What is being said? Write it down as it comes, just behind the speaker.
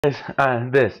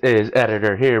And this is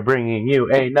Editor here bringing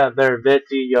you another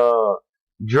video.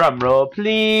 Drum roll,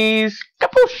 please.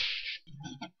 Kapoosh!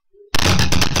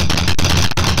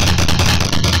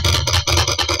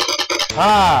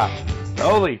 Ah!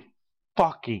 Holy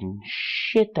fucking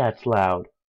shit, that's loud.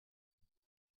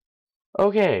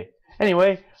 Okay.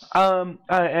 Anyway, I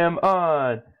am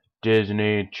on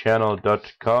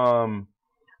DisneyChannel.com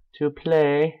to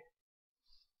play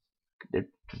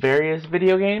various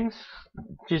video games,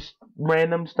 just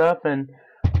random stuff, and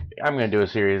I'm going to do a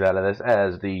series out of this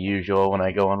as the usual when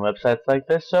I go on websites like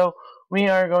this. So we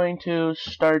are going to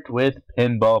start with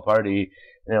Pinball Party,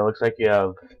 and it looks like you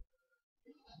have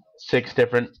 6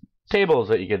 different tables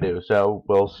that you can do. So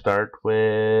we'll start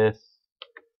with,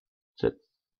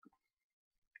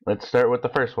 let's start with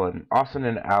the first one, Austin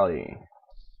and Alley,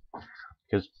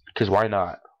 because why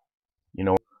not? You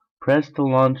know, press to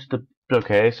launch the.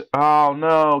 Okay, so, oh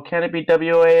no, can it be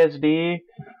WASD?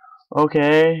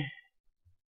 Okay.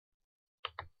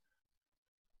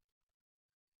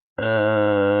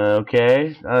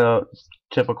 Okay.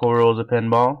 Typical rules of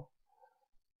pinball.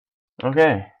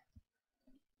 Okay.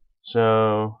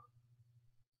 So,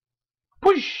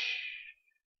 whoosh!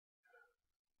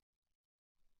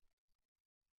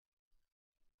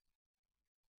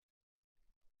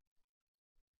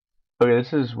 Okay,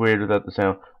 this is weird without the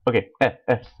sound. Okay,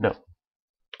 no.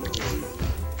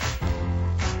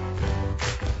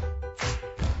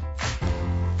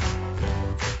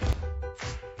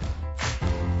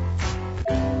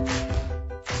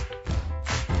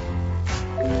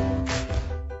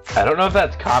 I don't know if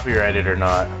that's copyrighted or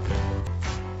not.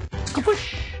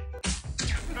 Kapoosh!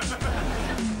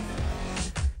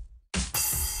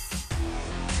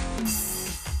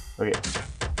 Okay.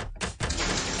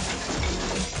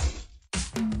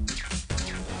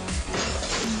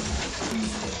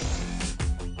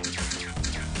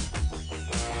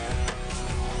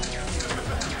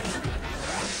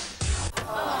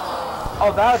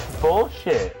 Oh, that's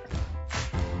bullshit.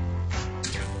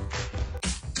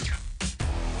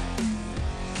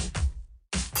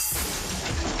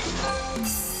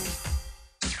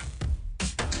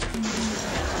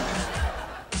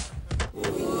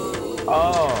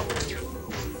 Oh.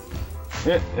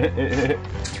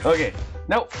 Okay.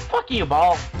 No, fuck you,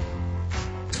 ball.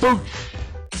 Boosh.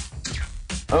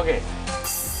 Okay.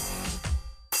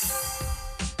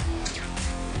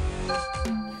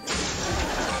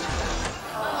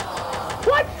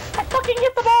 What? I fucking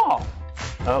hit the ball.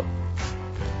 Oh.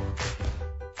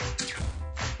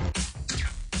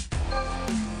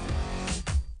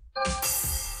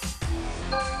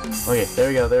 Okay, there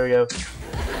we go, there we go.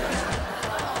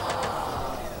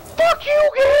 Fuck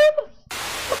you, game!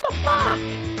 What the fuck?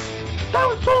 That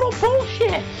was total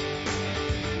bullshit!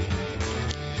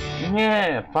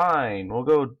 Yeah, fine, we'll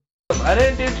go. I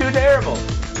didn't do too terrible.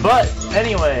 But,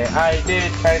 anyway, I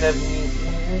did kind of.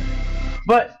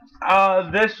 But,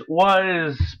 this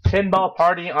was Pinball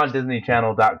Party on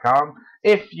DisneyChannel.com.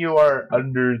 If you are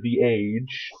under the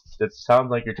age, that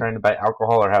sounds like you're trying to buy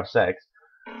alcohol or have sex.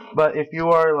 But if you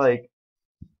are like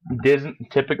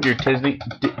typical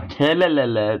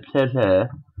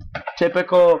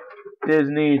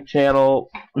Disney Channel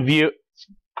view.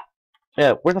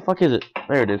 Yeah, where the fuck is it?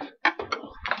 There it is.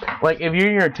 Like, if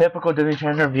you're your typical Disney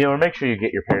Channel viewer, make sure you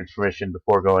get your parents' permission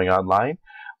before going online.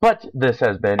 But this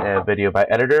has been a video by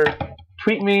Editor.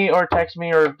 Tweet me or text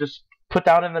me or just put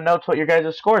down in the notes what your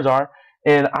guys' scores are,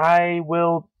 and I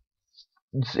will.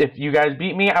 If you guys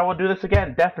beat me, I will do this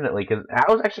again, definitely, because that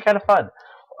was actually kind of fun.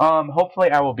 Hopefully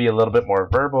I will be a little bit more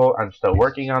verbal. I'm still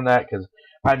working on that, because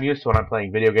I'm used to when I'm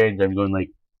playing video games, I'm going like,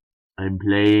 I'm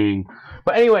playing.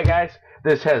 But anyway, guys,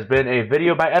 this has been a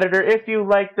video by Editor. If you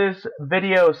like this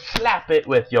video, slap it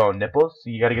with your nipples. So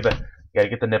you gotta get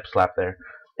the nip slap there.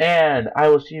 And I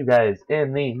will see you guys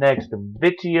in the next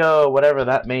video, whatever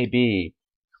that may be.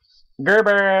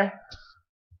 Gerber.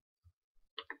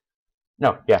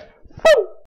 No, yeah.